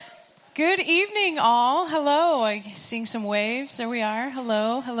Good evening, all. Hello. I'm seeing some waves. There we are.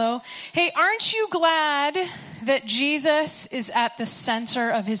 Hello, hello. Hey, aren't you glad that Jesus is at the center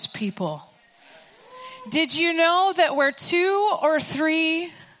of his people? Did you know that where two or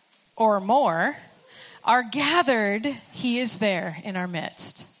three or more are gathered, he is there in our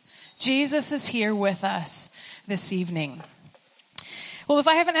midst? Jesus is here with us this evening. Well, if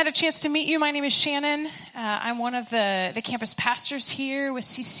I haven't had a chance to meet you, my name is Shannon. I'm one of the campus pastors here with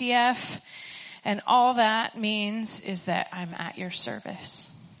CCF. And all that means is that I'm at your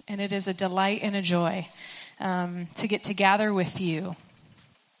service. And it is a delight and a joy to get to gather with you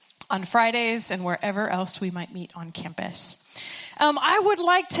on Fridays and wherever else we might meet on campus. I would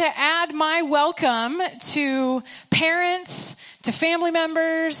like to add my welcome to parents, to family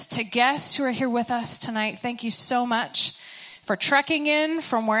members, to guests who are here with us tonight. Thank you so much for trekking in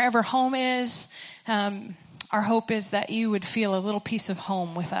from wherever home is. Our hope is that you would feel a little piece of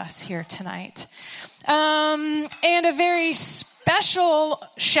home with us here tonight. And a very special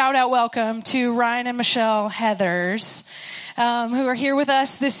shout-out welcome to Ryan and Michelle Heathers, who are here with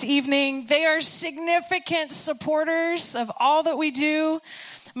us this evening. They are significant supporters of all that we do.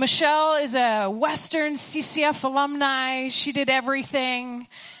 Michelle is a Western CCF alumni. She did everything.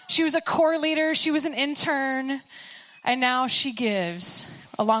 She was a core leader. She was an intern. And now she gives,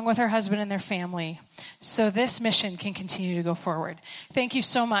 along with her husband and their family, so this mission can continue to go forward. Thank you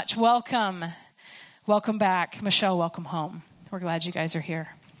so much. Welcome. Welcome back. Michelle, welcome home. We're glad you guys are here.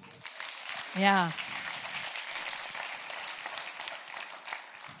 Yeah.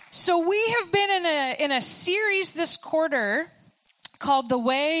 So we have been in a series this quarter called The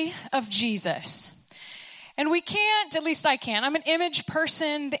Way of Jesus. And we can't, at least I can't, I'm an image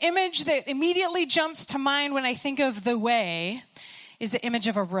person. The image that immediately jumps to mind when I think of the way is the image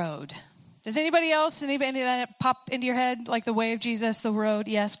of a road. Does anybody else, anybody that pop into your head, like the way of Jesus, the road?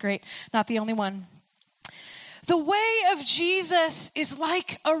 Yes, great. Not the only one. The way of Jesus is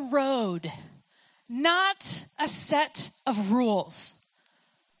like a road, not a set of rules.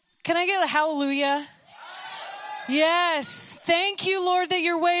 Can I get a hallelujah? Yes. Thank you, Lord, that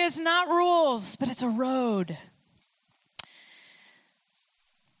your way is not rules, but it's a road.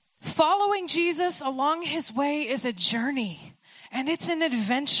 Following Jesus along his way is a journey, and it's an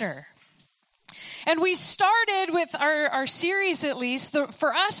adventure. And we started with our series, at least.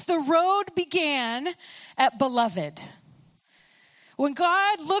 For us, the road began at Beloved. When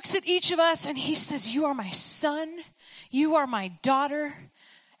God looks at each of us and he says, "You are my son, you are my daughter,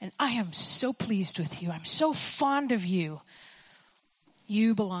 and I am so pleased with you. I'm so fond of you.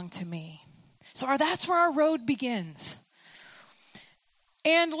 You belong to me." So that's where our road begins.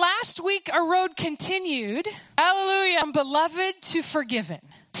 And last week, our road continued. Hallelujah. From beloved to forgiven.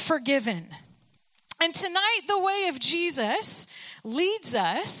 Forgiven. And tonight, the way of Jesus leads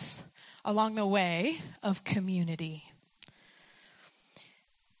us along the way of community.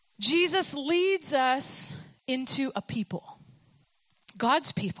 Jesus leads us into a people.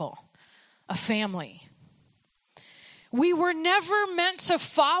 God's people, a family. We were never meant to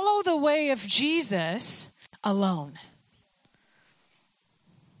follow the way of Jesus alone.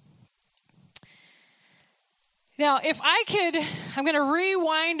 Now, if I could, I'm going to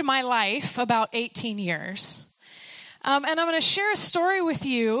rewind my life about 18 years. And I'm going to share a story with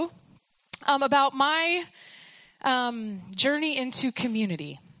you about my journey into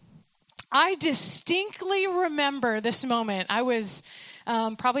community. I distinctly remember this moment. I was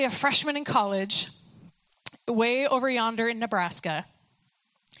probably a freshman in college, way over yonder in Nebraska.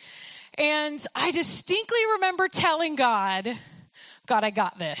 And I distinctly remember telling God, "God, I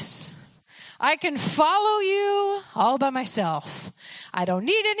got this. I can follow you all by myself. I don't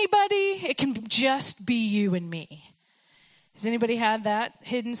need anybody. It can just be you and me." Has anybody had that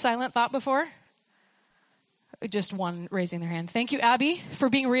hidden silent thought before? Just one raising their hand. Thank you, Abby, for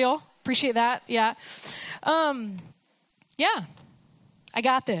being real. Appreciate that. Yeah. Yeah. I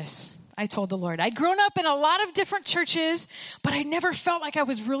got this, I told the Lord. I'd grown up in a lot of different churches, but I never felt like I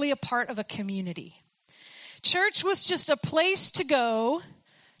was really a part of a community. Church was just a place to go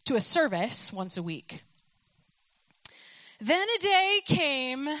to a service once a week. Then a day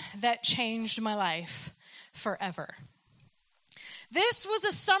came that changed my life forever. This was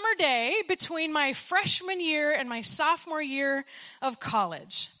a summer day between my freshman year and my sophomore year of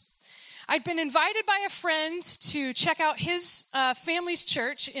college. I'd been invited by a friend to check out his family's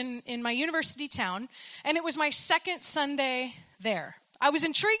church in my university town, and it was my second Sunday there. I was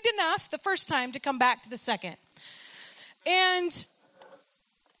intrigued enough the first time to come back to the second. And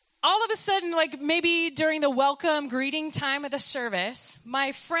all of a sudden, like maybe during the welcome greeting time of the service,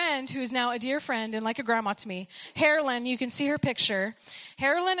 my friend, who is now a dear friend and like a grandma to me, Harlan, you can see her picture,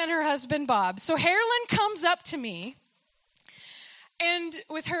 Harlan and her husband, Bob. So Harlan comes up to me, and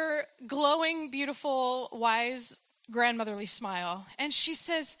with her glowing, beautiful, wise, grandmotherly smile, and she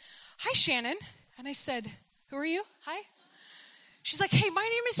says, "Hi, Shannon." And I said, "Who are you? Hi." She's like, "Hey, my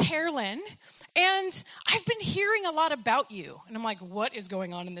name is Harlan, and I've been hearing a lot about you." And I'm like, what is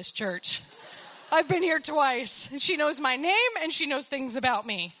going on in this church? I've been here twice. And she knows my name, and she knows things about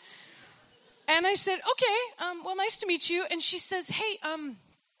me. And I said, "Okay, well, nice to meet you." And she says, "Hey,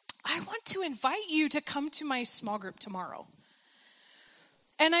 I want to invite you to come to my small group tomorrow."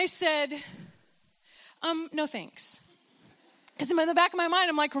 And I said, "No, thanks." Because in the back of my mind,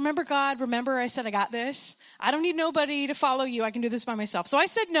 I'm like, remember God, remember I said I got this. I don't need nobody to follow you. I can do this by myself. So I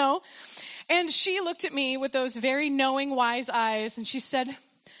said no. And she looked at me with those very knowing, wise eyes, and she said,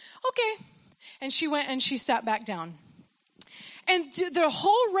 "Okay." And she went and she sat back down. And the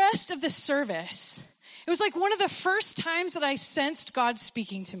whole rest of the service, it was like one of the first times that I sensed God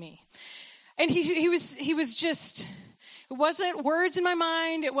speaking to me. And he was just... It wasn't words in my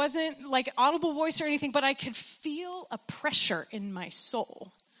mind. It wasn't like audible voice or anything, but I could feel a pressure in my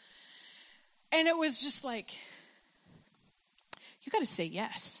soul. And it was just like, you got to say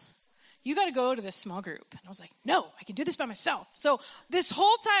yes. You got to go to this small group. And I was like, no, I can do this by myself. So this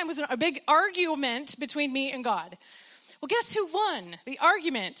whole time was a big argument between me and God. Well, guess who won the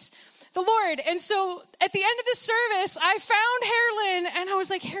argument? The Lord. And so at the end of the service, I found Harlan, and I was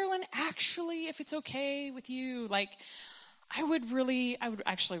like, "Harlan, actually, if it's okay with you, like, I would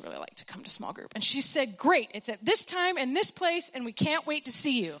actually really like to come to small group." And she said, "Great, it's at this time and this place, and we can't wait to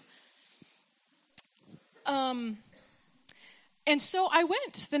see you." And so I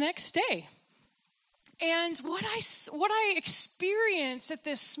went the next day. And what I experienced at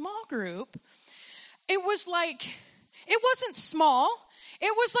this small group, it wasn't small.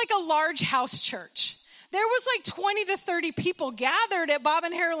 It was like a large house church. There was like 20 to 30 people gathered at Bob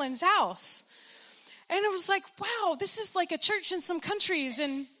and Harlan's house. And it was like, wow, this is like a church in some countries,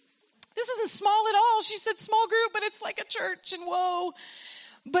 and this isn't small at all. She said small group, but it's like a church, and whoa.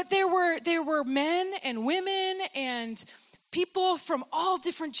 But there were men and women and people from all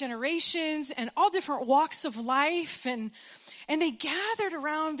different generations and all different walks of life, and they gathered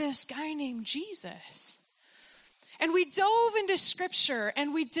around this guy named Jesus. And we dove into Scripture,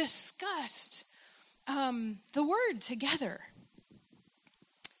 and we discussed the Word together.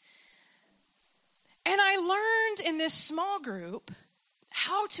 And I learned in this small group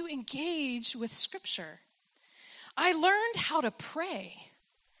how to engage with Scripture. I learned how to pray.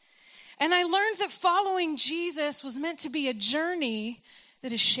 And I learned that following Jesus was meant to be a journey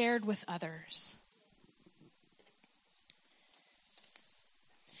that is shared with others.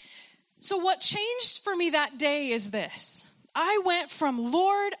 So what changed for me that day is this. I went from,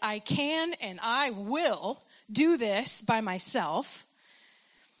 Lord, I can and I will do this by myself,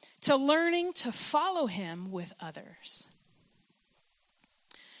 to learning to follow him with others.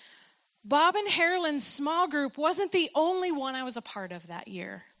 Bob and Harlan's small group wasn't the only one I was a part of that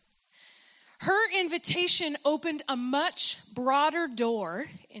year. Her invitation opened a much broader door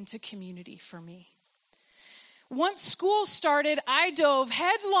into community for me. Once school started, I dove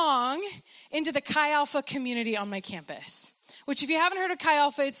headlong into the Chi Alpha community on my campus, which if you haven't heard of Chi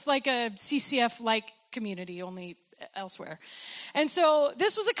Alpha, it's like a CCF-like community, only elsewhere. And so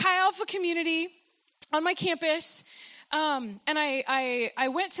this was a Chi Alpha community on my campus. And I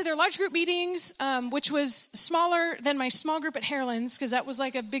went to their large group meetings, which was smaller than my small group at Harlan's, because that was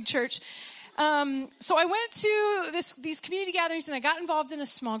like a big church. So I went to these community gatherings, and I got involved in a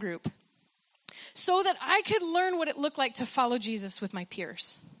small group so that I could learn what it looked like to follow Jesus with my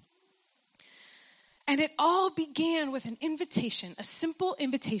peers. And it all began with an invitation, a simple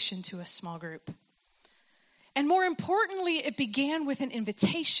invitation to a small group. And more importantly, it began with an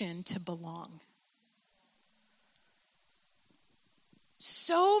invitation to belong.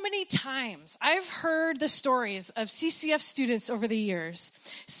 So many times I've heard the stories of CCF students over the years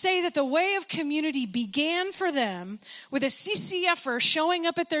say that the way of community began for them with a CCFer showing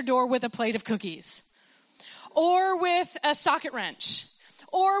up at their door with a plate of cookies, or with a socket wrench,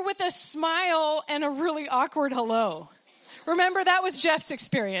 or with a smile and a really awkward hello. Remember, that was Jeff's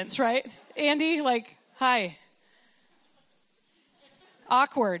experience, right? Andy, like, hi.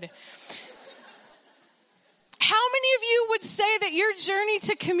 Awkward. How many of you would say that your journey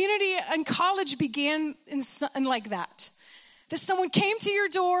to community and college began in like that? That someone came to your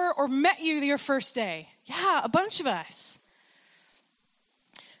door or met you your first day? Yeah, a bunch of us.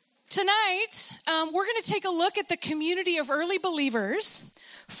 Tonight, we're going to take a look at the community of early believers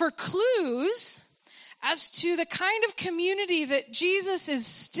for clues as to the kind of community that Jesus is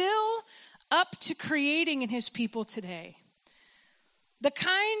still up to creating in his people today. The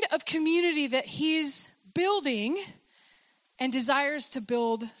kind of community that he's building and desires to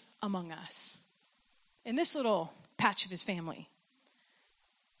build among us in this little patch of his family.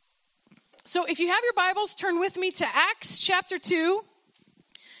 So if you have your Bibles, turn with me to Acts chapter 2,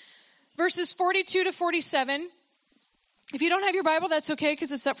 verses 42 to 47. If you don't have your Bible, that's okay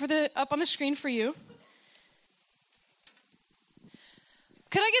because it's up on the screen for you.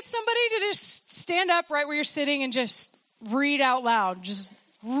 Could I get somebody to just stand up right where you're sitting and just read out loud? Just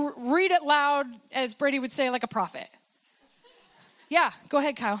read it loud, as Brady would say, like a prophet. Yeah, go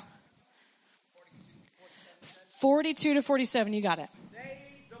ahead, Kyle. 42 to 47, you got it.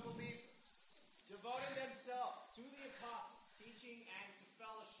 They, the believers, devoted themselves to the apostles' teaching and to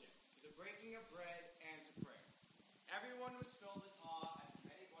fellowship, to the breaking of bread and to prayer. Everyone was filled with awe at the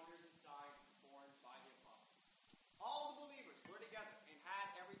many wonders and signs performed by the apostles. All the believers were together and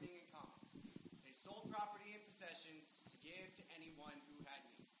had everything in common. They sold property and possessions to give to anyone who had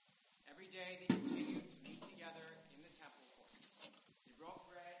need. Every day they continued to meet together in the temple courts. They broke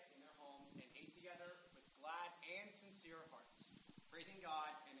bread in their homes and ate together with glad and sincere hearts, praising God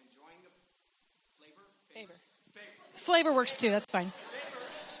and enjoying the favor. Flavor works too, that's fine. Favor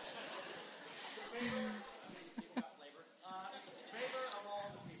of all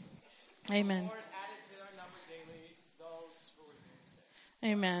the people. Amen. The Lord added to their number daily those who were being saved.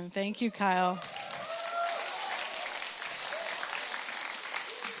 Amen. Thank you, Kyle.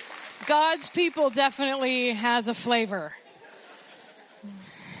 God's people definitely has a flavor.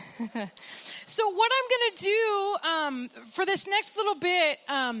 So what I'm going to do for this next little bit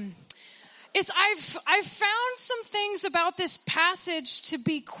is I've found some things about this passage to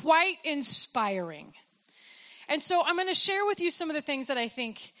be quite inspiring. And so I'm going to share with you some of the things that I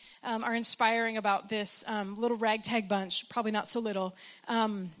think are inspiring about this little ragtag bunch, probably not so little,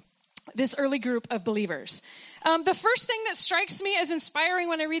 this early group of believers. The first thing that strikes me as inspiring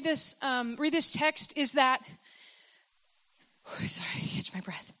when I read this text is that, sorry, catch my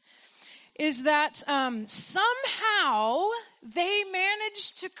breath, is that somehow they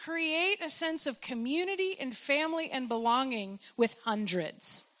managed to create a sense of community and family and belonging with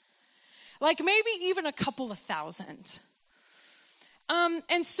hundreds. Like maybe even a couple of thousand.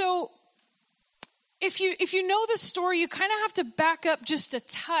 And so if you know the story, you kind of have to back up just a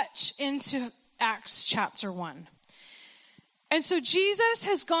touch into Acts chapter 1. And so Jesus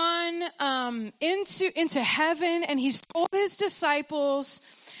has gone into heaven, and he's told his disciples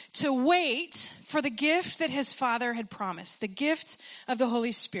to wait for the gift that his Father had promised, the gift of the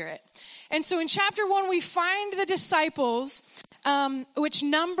Holy Spirit. And so in chapter 1, we find the disciples, which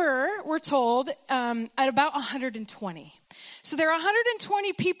number, we're told, at about 120. So there are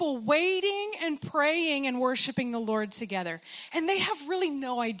 120 people waiting and praying and worshiping the Lord together. And they have really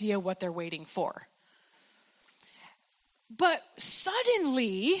no idea what they're waiting for. But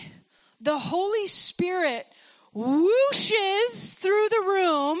suddenly, the Holy Spirit whooshes through the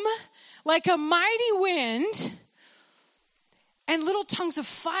room like a mighty wind, and little tongues of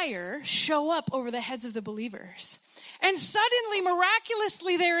fire show up over the heads of the believers. And suddenly,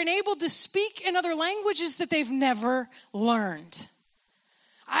 miraculously, they're enabled to speak in other languages that they've never learned.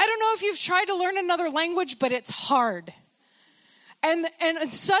 I don't know if you've tried to learn another language, but it's hard. And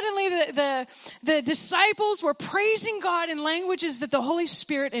suddenly the disciples were praising God in languages that the Holy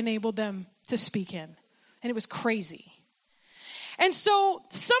Spirit enabled them to speak in. And it was crazy. And so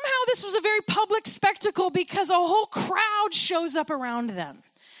somehow this was a very public spectacle because a whole crowd shows up around them.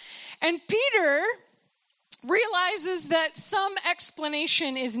 And Peter realizes that some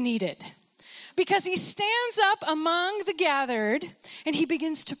explanation is needed because he stands up among the gathered and he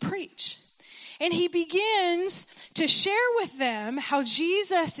begins to preach. And he begins to share with them how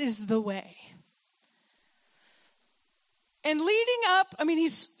Jesus is the way. And leading up,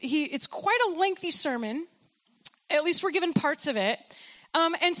 it's quite a lengthy sermon. At least we're given parts of it.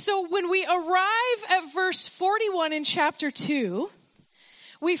 And so when we arrive at verse 41 in chapter 2,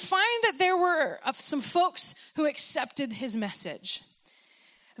 we find that there were some folks who accepted his message.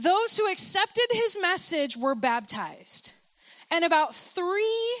 Those who accepted his message were baptized. And about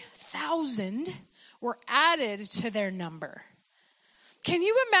 3,000 were added to their number. Can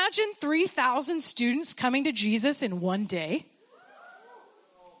you imagine 3,000 students coming to Jesus in one day?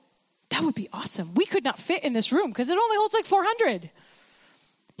 That would be awesome. We could not fit in this room because it only holds like 400.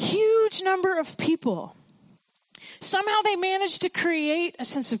 Huge number of people. Somehow they managed to create a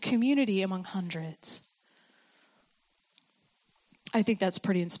sense of community among hundreds. I think that's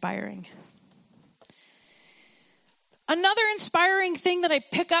pretty inspiring. Another inspiring thing that I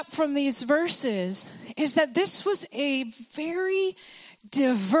pick up from these verses is that this was a very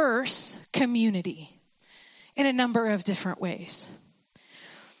diverse community in a number of different ways.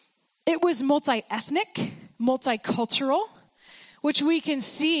 It was multi-ethnic, multicultural, which we can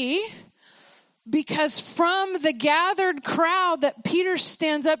see because from the gathered crowd that Peter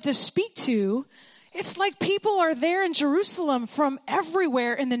stands up to speak to, it's like people are there in Jerusalem from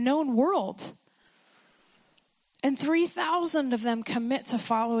everywhere in the known world. And 3,000 of them commit to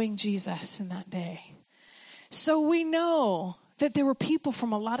following Jesus in that day. So we know that there were people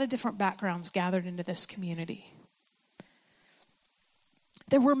from a lot of different backgrounds gathered into this community.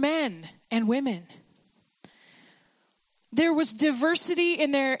 There were men and women. There was diversity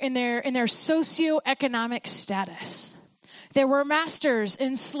in their socioeconomic status. There were masters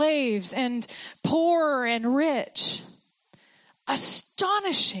and slaves and poor and rich.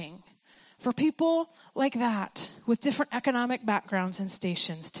 Astonishing for people like that with different economic backgrounds and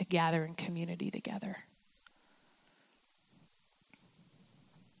stations to gather in community together.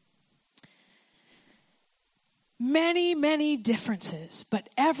 Many, many differences, but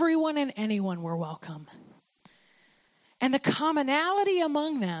everyone and anyone were welcome. And the commonality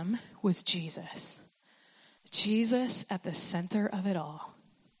among them was Jesus. Jesus at the center of it all.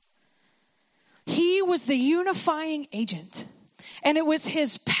 He was the unifying agent. And it was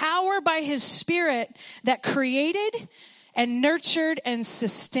his power by his Spirit that created and nurtured and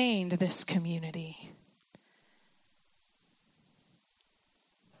sustained this community.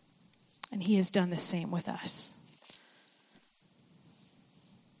 And he has done the same with us.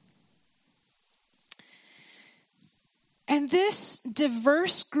 And this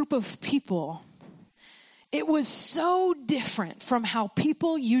diverse group of people, it was so different from how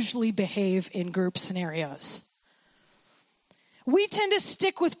people usually behave in group scenarios. We tend to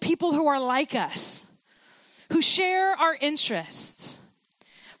stick with people who are like us, who share our interests,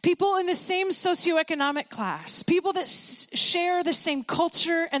 people in the same socioeconomic class, people that share the same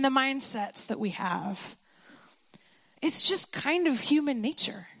culture and the mindsets that we have. It's just kind of human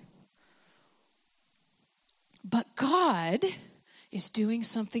nature. But God is doing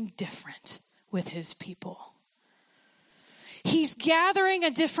something different with his people. He's gathering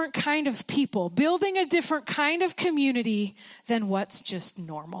a different kind of people, building a different kind of community than what's just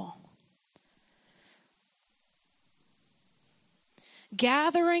normal.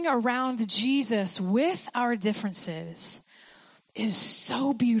 Gathering around Jesus with our differences is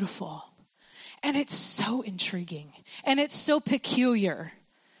so beautiful, and it's so intriguing, and it's so peculiar,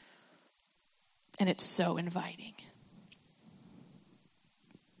 and it's so inviting.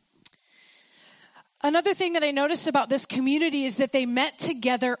 Another thing that I noticed about this community is that they met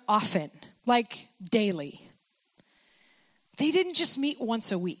together often, like daily. They didn't just meet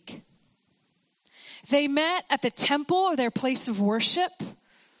once a week. They met at the temple or their place of worship,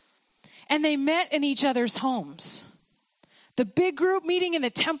 and they met in each other's homes. The big group meeting in the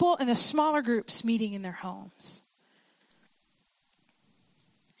temple and the smaller groups meeting in their homes.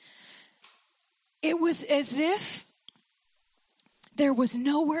 It was as if there was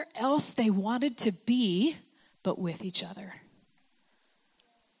nowhere else they wanted to be but with each other.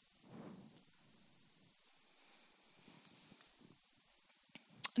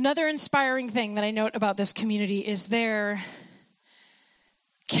 Another inspiring thing that I note about this community is their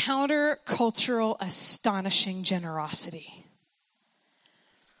countercultural, astonishing generosity.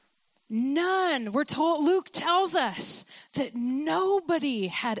 None, we're told, Luke tells us that nobody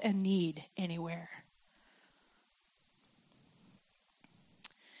had a need anywhere.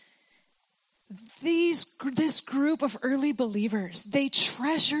 This group of early believers, they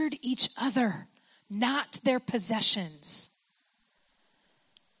treasured each other, not their possessions.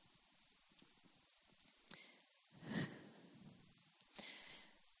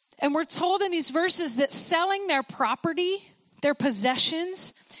 And we're told in these verses that selling their property, their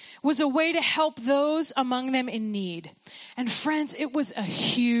possessions, was a way to help those among them in need. And friends, it was a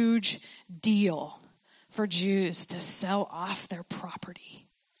huge deal for Jews to sell off their property.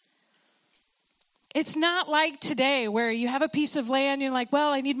 It's not like today where you have a piece of land, you're like, well,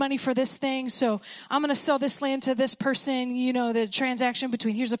 I need money for this thing, so I'm going to sell this land to this person, you know, the transaction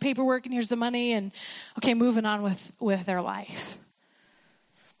between here's the paperwork and here's the money, and okay, moving on with their life.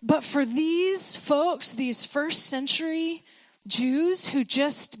 But for these folks, these first century Jews who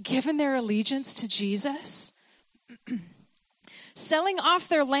just given their allegiance to Jesus, selling off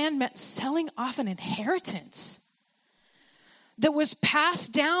their land meant selling off an inheritance that was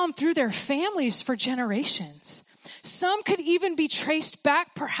passed down through their families for generations. Some could even be traced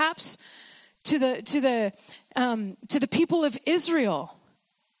back perhaps to the people of Israel,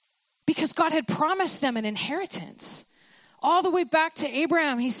 because God had promised them an inheritance. All the way back to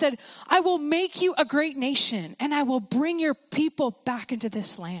Abraham, he said, I will make you a great nation, and I will bring your people back into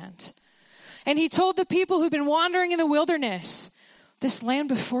this land. And he told the people who've been wandering in the wilderness, this land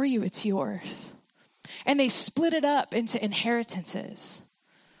before you, it's yours. And they split it up into inheritances.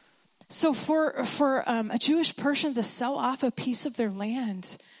 So for a Jewish person to sell off a piece of their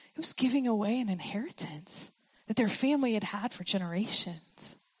land, it was giving away an inheritance that their family had had for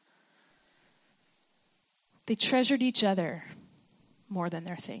generations. They treasured each other more than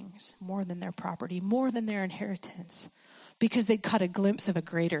their things, more than their property, more than their inheritance, because they caught a glimpse of a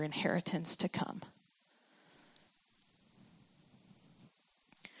greater inheritance to come.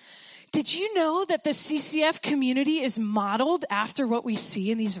 Did you know that the CCF community is modeled after what we see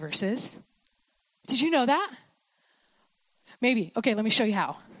in these verses? Did you know that? Maybe. Okay, let me show you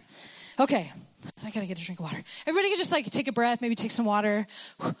how. Okay, I gotta get a drink of water. Everybody can just take a breath, maybe take some water.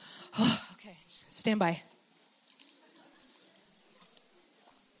 Okay, stand by.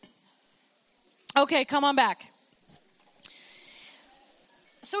 Okay, come on back.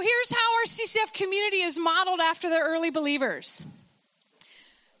 So here's how our CCF community is modeled after the early believers.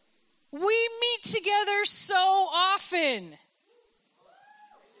 We meet together so often.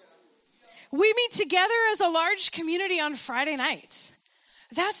 We meet together as a large community on Friday nights.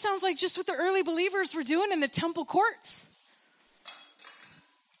 That sounds like just what the early believers were doing in the temple courts.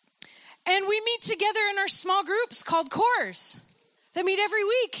 And we meet together in our small groups called cores that meet every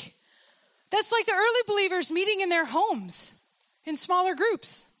week. That's like the early believers meeting in their homes in smaller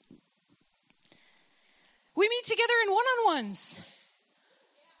groups. We meet together in one-on-ones.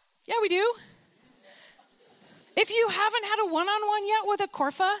 Yeah, we do. If you haven't had a one-on-one yet with a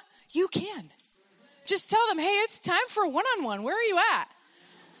Corfa, you can. Just tell them, hey, it's time for a one-on-one. Where are you at?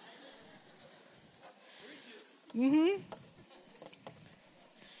 Mm-hmm.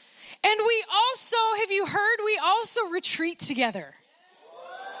 And we also, have you heard, we also retreat together.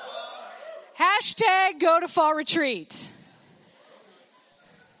 Hashtag go to fall retreat.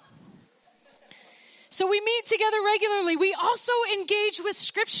 So we meet together regularly. We also engage with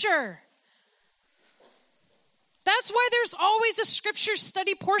Scripture. That's why there's always a Scripture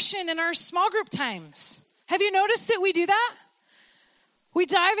study portion in our small group times. Have you noticed that we do that? We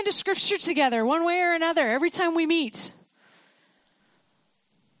dive into Scripture together one way or another every time we meet.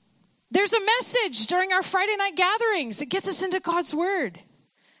 There's a message during our Friday night gatherings that gets us into God's Word.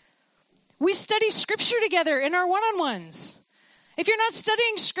 We study Scripture together in our one-on-ones. If you're not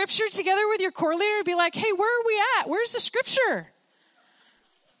studying Scripture together with your core leader, be like, hey, where are we at? Where's the Scripture?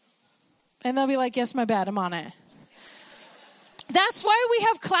 And they'll be like, yes, my bad, I'm on it. That's why we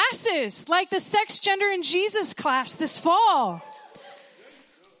have classes like the Sex, Gender, and Jesus class this fall.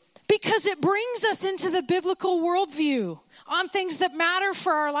 Because it brings us into the biblical worldview on things that matter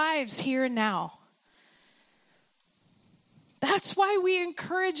for our lives here and now. That's why we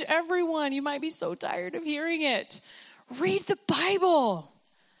encourage everyone. You might be so tired of hearing it. Read the Bible.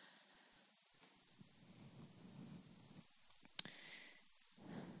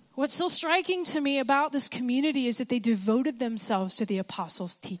 What's so striking to me about this community is that they devoted themselves to the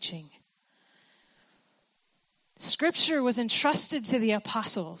apostles' teaching. Scripture was entrusted to the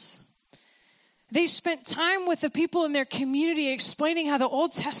apostles. They spent time with the people in their community explaining how the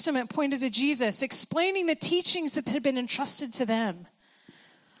Old Testament pointed to Jesus, explaining the teachings that had been entrusted to them.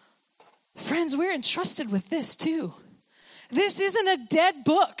 Friends, we're entrusted with this too. This isn't a dead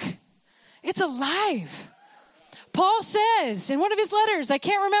book. It's alive. Paul says in one of his letters, I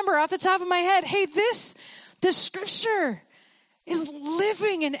can't remember off the top of my head, hey, the Scripture is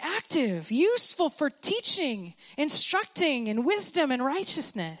living and active, useful for teaching, instructing, and wisdom and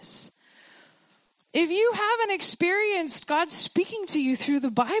righteousness. If you haven't experienced God speaking to you through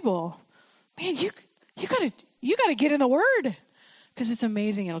the Bible, man, you gotta get in the Word, because it's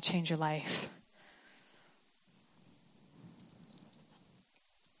amazing. It'll change your life.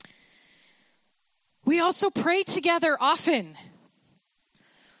 We also pray together often.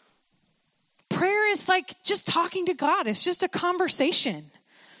 Prayer is like just talking to God. It's just a conversation.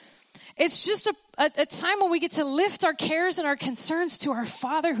 It's just a time when we get to lift our cares and our concerns to our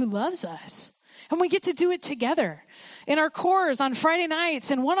Father who loves us. And we get to do it together in our cores, on Friday nights,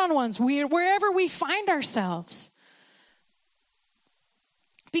 and one-on-ones, wherever we find ourselves.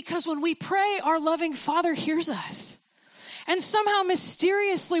 Because when we pray, our loving Father hears us. And somehow,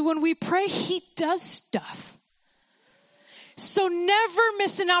 mysteriously, when we pray, He does stuff. So never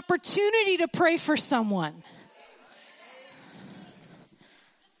miss an opportunity to pray for someone.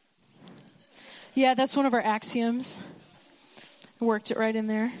 Yeah, that's one of our axioms. I worked it right in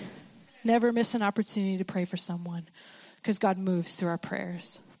there. Never miss an opportunity to pray for someone because God moves through our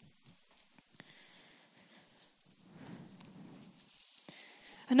prayers.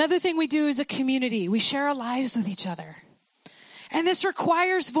 Another thing we do as a community, we share our lives with each other. And this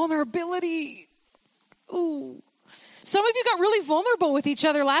requires vulnerability. Ooh. Some of you got really vulnerable with each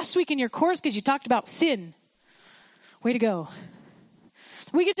other last week in your course because you talked about sin. Way to go.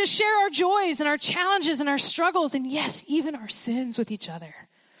 We get to share our joys and our challenges and our struggles and yes, even our sins with each other.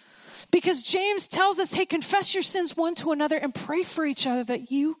 Because James tells us, hey, confess your sins one to another and pray for each other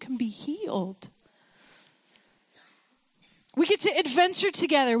that you can be healed. We get to adventure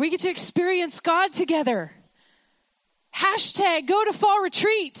together. We get to experience God together. Hashtag go to fall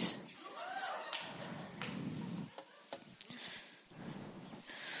retreat.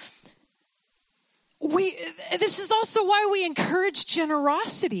 This is also why we encourage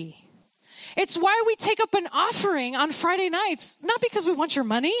generosity. It's why we take up an offering on Friday nights, not because we want your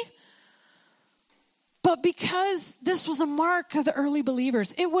money, but because this was a mark of the early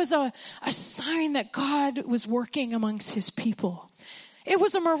believers. It was a sign that God was working amongst his people. It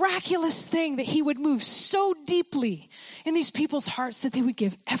was a miraculous thing that he would move so deeply in these people's hearts that they would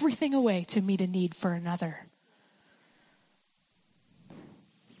give everything away to meet a need for another.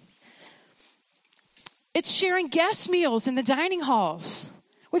 It's sharing guest meals in the dining halls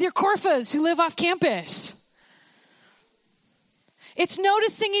with your Corfas who live off campus. It's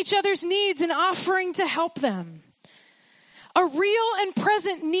noticing each other's needs and offering to help them. A real and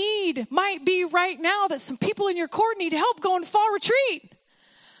present need might be right now that some people in your court need help going to fall retreat.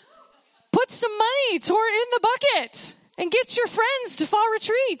 Put some money toward in the bucket and get your friends to fall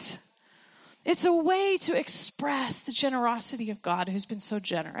retreat. It's a way to express the generosity of God who's been so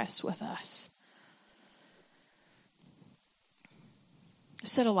generous with us. I've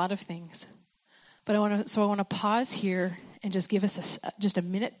said a lot of things, but I want to pause here and just give us just a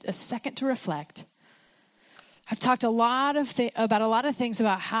minute, a second to reflect. I've talked about a lot of things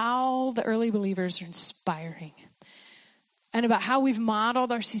about how the early believers are inspiring and about how we've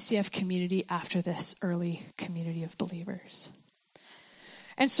modeled our CCF community after this early community of believers.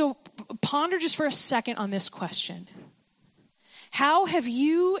 And so ponder just for a second on this question. How have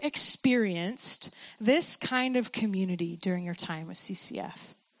you experienced this kind of community during your time with CCF?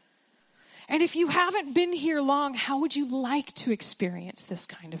 And if you haven't been here long, how would you like to experience this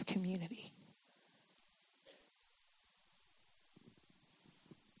kind of community?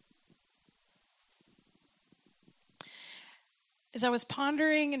 As I was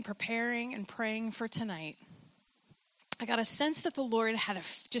pondering and preparing and praying for tonight, I got a sense that the Lord had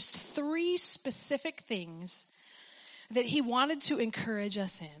just 3 specific things that he wanted to encourage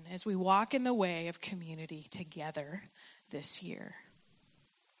us in as we walk in the way of community together this year.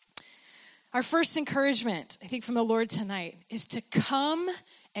 Our first encouragement, I think, from the Lord tonight is to come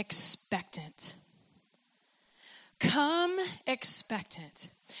expectant. Come expectant.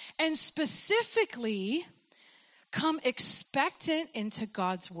 And specifically, come expectant into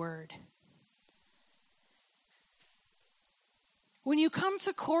God's word. When you come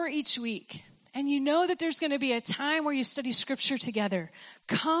to core each week, and you know that there's going to be a time where you study scripture together,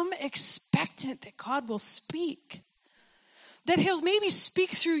 come expectant that God will speak. That he'll maybe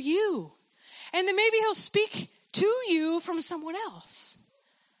speak through you. And then maybe he'll speak to you from someone else.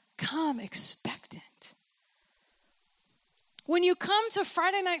 Come expectant. When you come to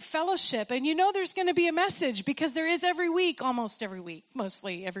Friday night fellowship and you know there's going to be a message because there is every week, almost every week,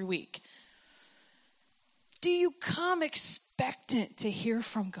 mostly every week. Do you come expectant to hear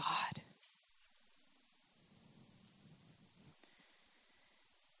from God?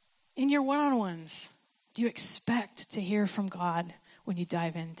 In your one-on-ones, do you expect to hear from God when you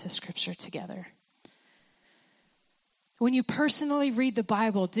dive into scripture together? When you personally read the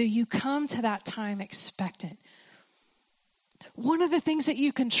Bible, do you come to that time expectant? One of the things that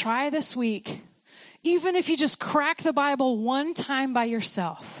you can try this week, even if you just crack the Bible one time by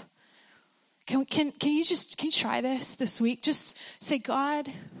yourself, can you try this week? Just say,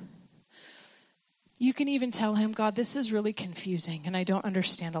 God, you can even tell him, God, this is really confusing and I don't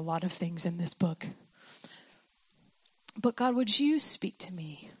understand a lot of things in this book. But God, would you speak to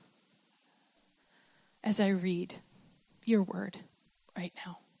me as I read your word right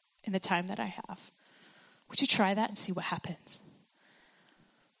now in the time that I have? Would you try that and see what happens?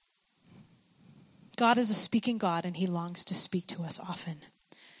 God is a speaking God and he longs to speak to us often.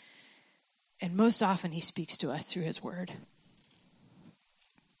 And most often he speaks to us through his word.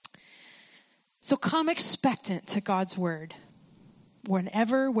 So come expectant to God's word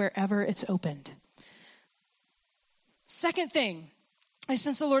wherever it's opened. Second thing I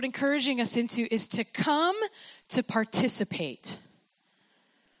sense the Lord encouraging us into is to come to participate.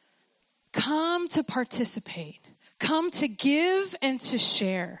 Come to participate. Come to give and to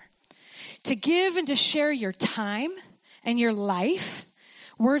share. To give and to share your time and your life,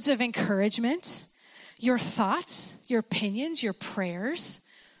 words of encouragement, your thoughts, your opinions, your prayers.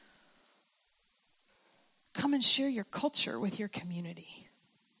 Come and share your culture with your community.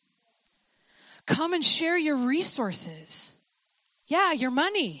 Come and share your resources. Yeah, your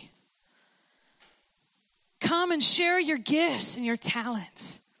money. Come and share your gifts and your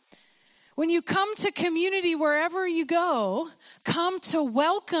talents. When you come to community wherever you go, come to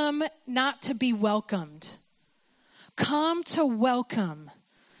welcome, not to be welcomed. Come to welcome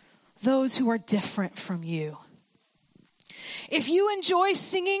those who are different from you. If you enjoy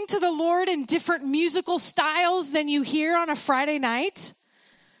singing to the Lord in different musical styles than you hear on a Friday night,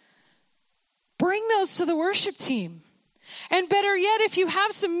 bring those to the worship team. And better yet, if you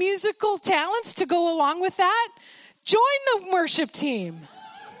have some musical talents to go along with that, join the worship team.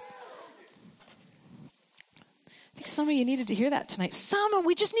 I think some of you needed to hear that tonight.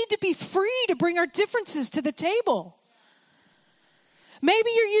 We just need to be free to bring our differences to the table. Maybe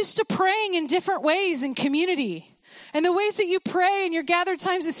you're used to praying in different ways in community. And the ways that you pray in your gathered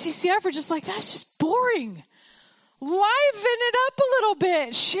times at CCF are just like, that's just boring. Liven it up a little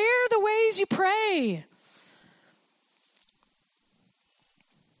bit. Share the ways you pray.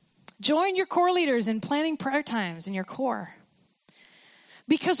 Join your core leaders in planning prayer times in your core.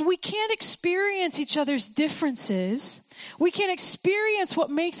 Because we can't experience each other's differences. We can't experience what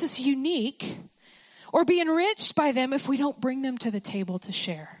makes us unique or be enriched by them if we don't bring them to the table to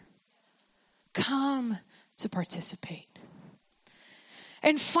share. Come to participate.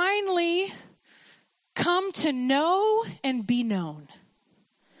 And finally, come to know and be known.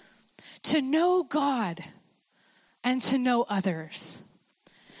 To know God and to know others.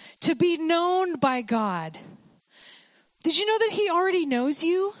 To be known by God. Did you know that He already knows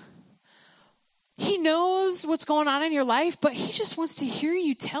you? He knows what's going on in your life, but He just wants to hear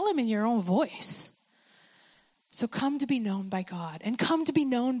you tell Him in your own voice. So come to be known by God and come to be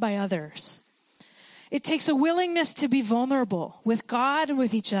known by others. It takes a willingness to be vulnerable with God and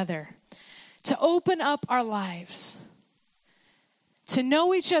with each other, to open up our lives. To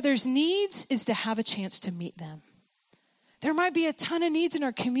know each other's needs is to have a chance to meet them. There might be a ton of needs in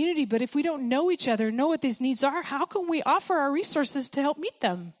our community, but if we don't know each other, know what these needs are, how can we offer our resources to help meet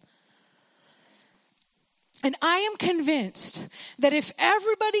them? And I am convinced that if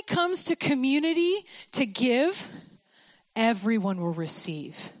everybody comes to community to give, everyone will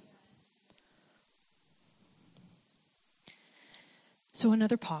receive. So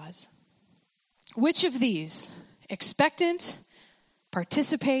another pause. Which of these, expectant,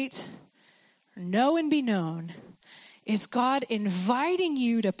 participate, know and be known, is God inviting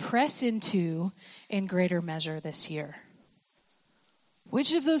you to press into in greater measure this year?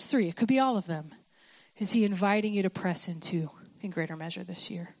 Which of those three, it could be all of them, is He inviting you to press into in greater measure this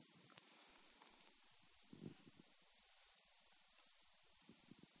year?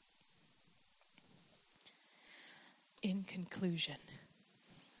 In conclusion,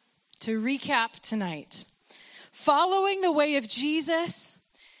 to recap tonight, following the way of Jesus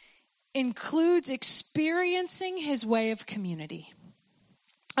includes experiencing His way of community.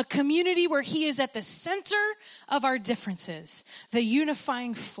 A community where He is at the center of our differences, the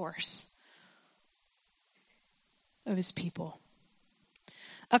unifying force of His people.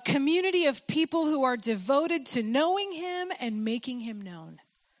 A community of people who are devoted to knowing Him and making Him known.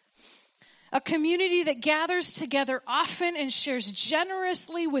 A community that gathers together often and shares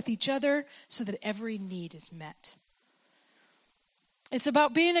generously with each other so that every need is met. It's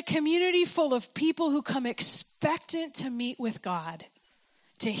about being a community full of people who come expectant to meet with God,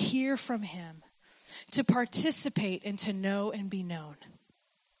 to hear from Him, to participate and to know and be known.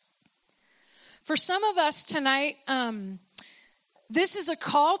 For some of us tonight, this is a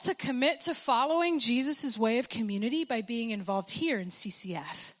call to commit to following Jesus' way of community by being involved here in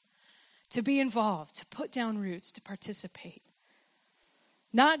CCF. To be involved, to put down roots, to participate.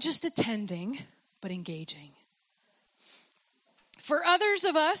 Not just attending, but engaging. For others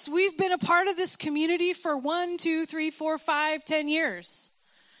of us, we've been a part of this community for 1, 2, 3, 4, 5, 10 years.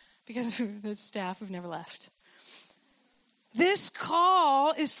 Because the staff have never left. This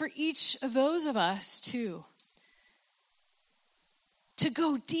call is for each of those of us too. To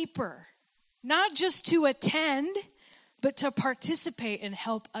go deeper. Not just to attend, but to participate and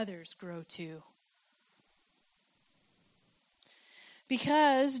help others grow too.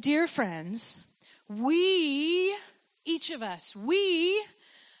 Because, dear friends, each of us, we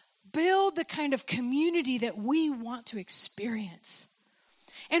build the kind of community that we want to experience.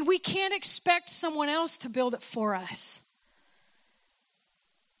 And we can't expect someone else to build it for us.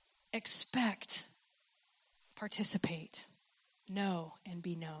 expect, participate, know, and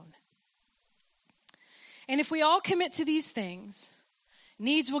be known. And if we all commit to these things,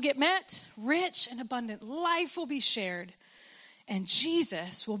 needs will get met, rich and abundant life will be shared, and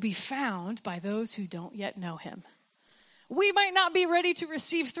Jesus will be found by those who don't yet know him. We might not be ready to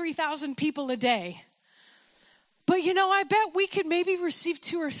receive 3,000 people a day, but I bet we could maybe receive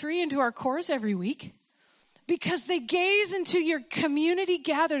 2 or 3 into our cores every week, because they gaze into your community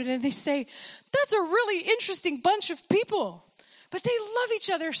gathered and they say, that's a really interesting bunch of people, but they love each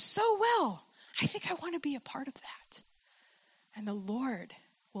other so well. I think I want to be a part of that. And the Lord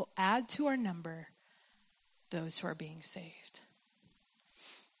will add to our number those who are being saved.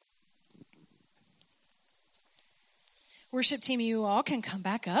 Worship team, you all can come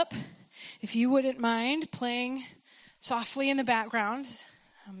back up. If you wouldn't mind playing softly in the background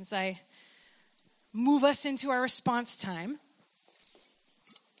as I move us into our response time.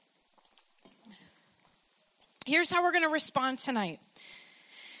 Here's how we're going to respond tonight.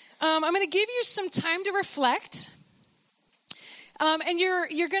 I'm going to give you some time to reflect. And you're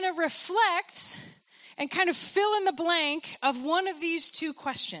going to reflect and kind of fill in the blank of one of these 2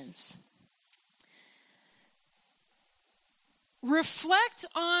 questions. Reflect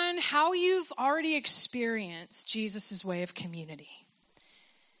on how you've already experienced Jesus' way of community.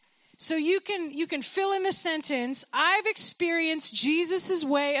 So you can fill in the sentence, I've experienced Jesus'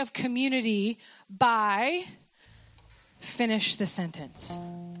 way of community by, finish the sentence.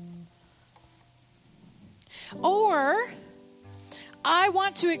 Or, I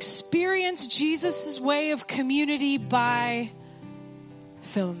want to experience Jesus' way of community by,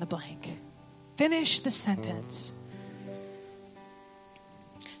 fill in the blank. Finish the sentence.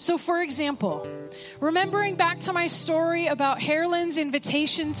 So, for example, remembering back to my story about Harlan's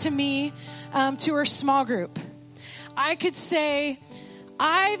invitation to me to her small group, I could say,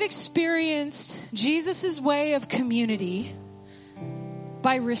 I've experienced Jesus' way of community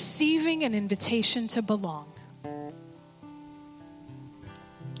by receiving an invitation to belong.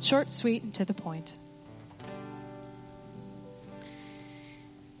 Short, sweet, and to the point.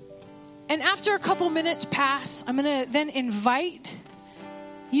 And after a couple minutes pass, I'm going to then invite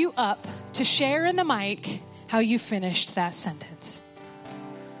you up to share in the mic how you finished that sentence.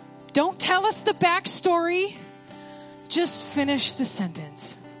 Don't tell us the backstory. Just finish the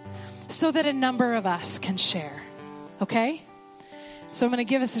sentence so that a number of us can share. Okay? So I'm going to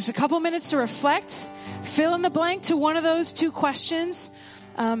give us just a couple minutes to reflect, fill in the blank to one of those 2 questions,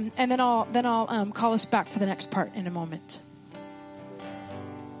 and then I'll call us back for the next part in a moment.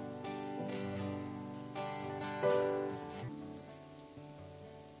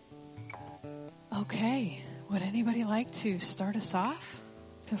 Okay, would anybody like to start us off?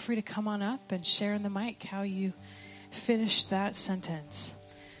 Feel free to come on up and share in the mic how you finished that sentence.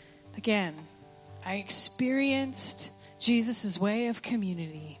 Again, I experienced Jesus' way of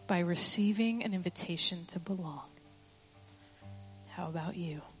community by receiving an invitation to belong. How about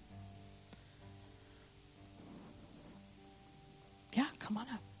you? Yeah, come on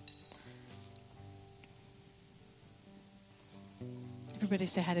up. Everybody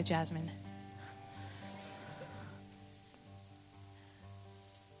say hi to Jasmine.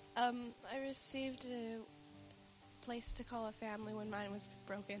 I received a place to call a family when mine was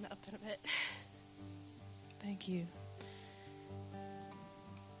broken up in a bit. Thank you.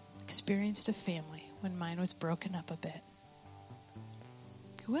 Experienced a family when mine was broken up a bit.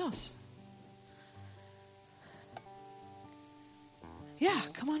 Who else? Yeah,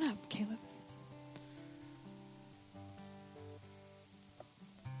 come on up, Caleb.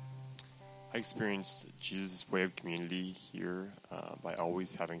 I experienced Jesus' way of community here by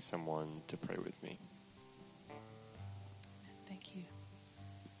always having someone to pray with me. Thank you.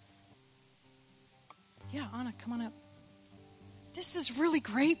 Yeah, Anna, come on up. This is really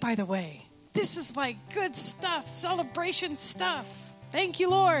great, by the way. This is like good stuff, celebration stuff. Thank you,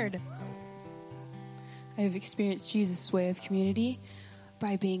 Lord. I have experienced Jesus' way of community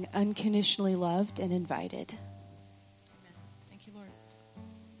by being unconditionally loved and invited. Amen. Thank you, Lord.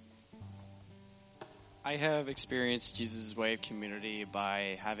 I have experienced Jesus' way of community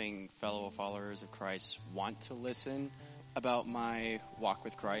by having fellow followers of Christ want to listen about my walk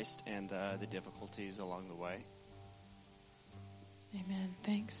with Christ and the difficulties along the way. Amen.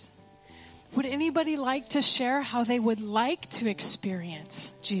 Thanks. Would anybody like to share how they would like to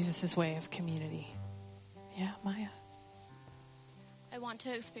experience Jesus' way of community? Yeah, Maya. I want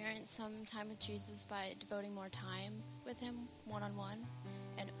to experience some time with Jesus by devoting more time with him one-on-one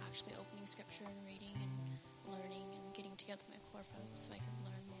and actually opening scripture and reading and learning and getting together with my core folks so I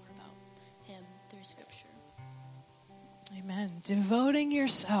can learn more about him through scripture. Amen. Devoting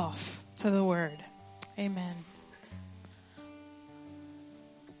yourself to the word. Amen.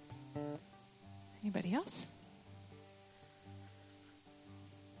 Anybody else?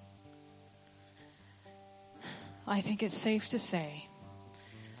 I think it's safe to say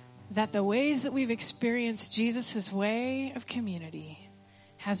that the ways that we've experienced Jesus' way of community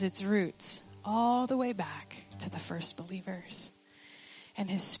has its roots all the way back to the first believers. And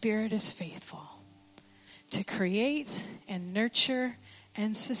his Spirit is faithful to create and nurture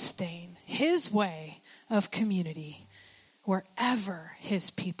and sustain his way of community wherever his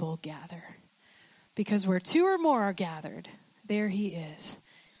people gather. Because where two or more are gathered, there he is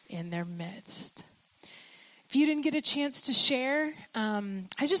in their midst. If you didn't get a chance to share,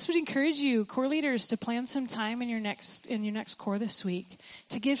 I just would encourage you, core leaders, to plan some time in your next core this week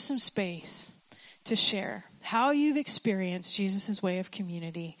to give some space to share how you've experienced Jesus' way of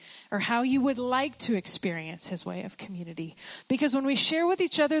community, or how you would like to experience his way of community. Because when we share with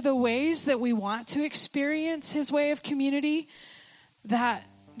each other the ways that we want to experience his way of community, that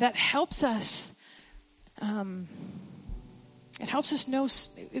helps us. It helps us know,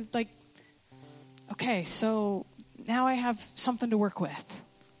 like, okay, so now I have something to work with.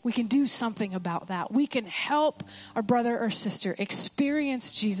 We can do something about that. We can help our brother or sister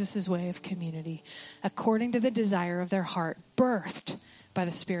experience Jesus' way of community according to the desire of their heart, birthed by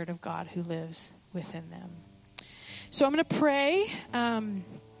the Spirit of God who lives within them. So I'm going to pray, and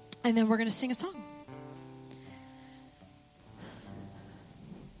then we're going to sing a song.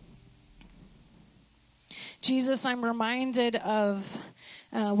 Jesus, I'm reminded of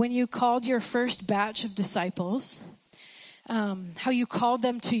when you called your first batch of disciples, how you called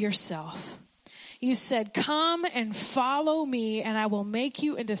them to yourself. You said, come and follow me, and I will make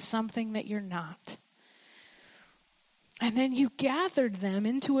you into something that you're not. And then you gathered them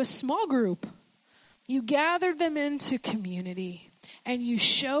into a small group. You gathered them into community, and you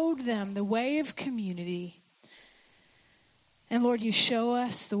showed them the way of community. And Lord, you show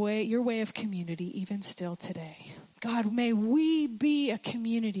us your way of community even still today. God, may we be a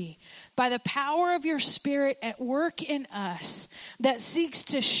community by the power of your Spirit at work in us that seeks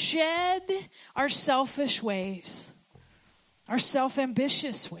to shed our selfish ways, our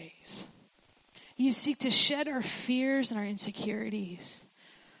self-ambitious ways. You seek to shed our fears and our insecurities.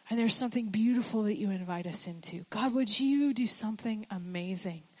 And there's something beautiful that you invite us into. God, would you do something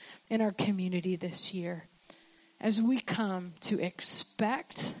amazing in our community this year as we come to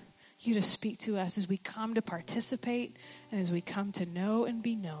expect you to speak to us, as we come to participate, and as we come to know and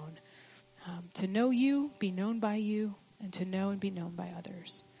be known. To know you, be known by you, and to know and be known by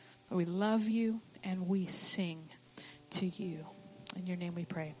others. We love you, and we sing to you. In your name we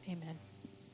pray. Amen.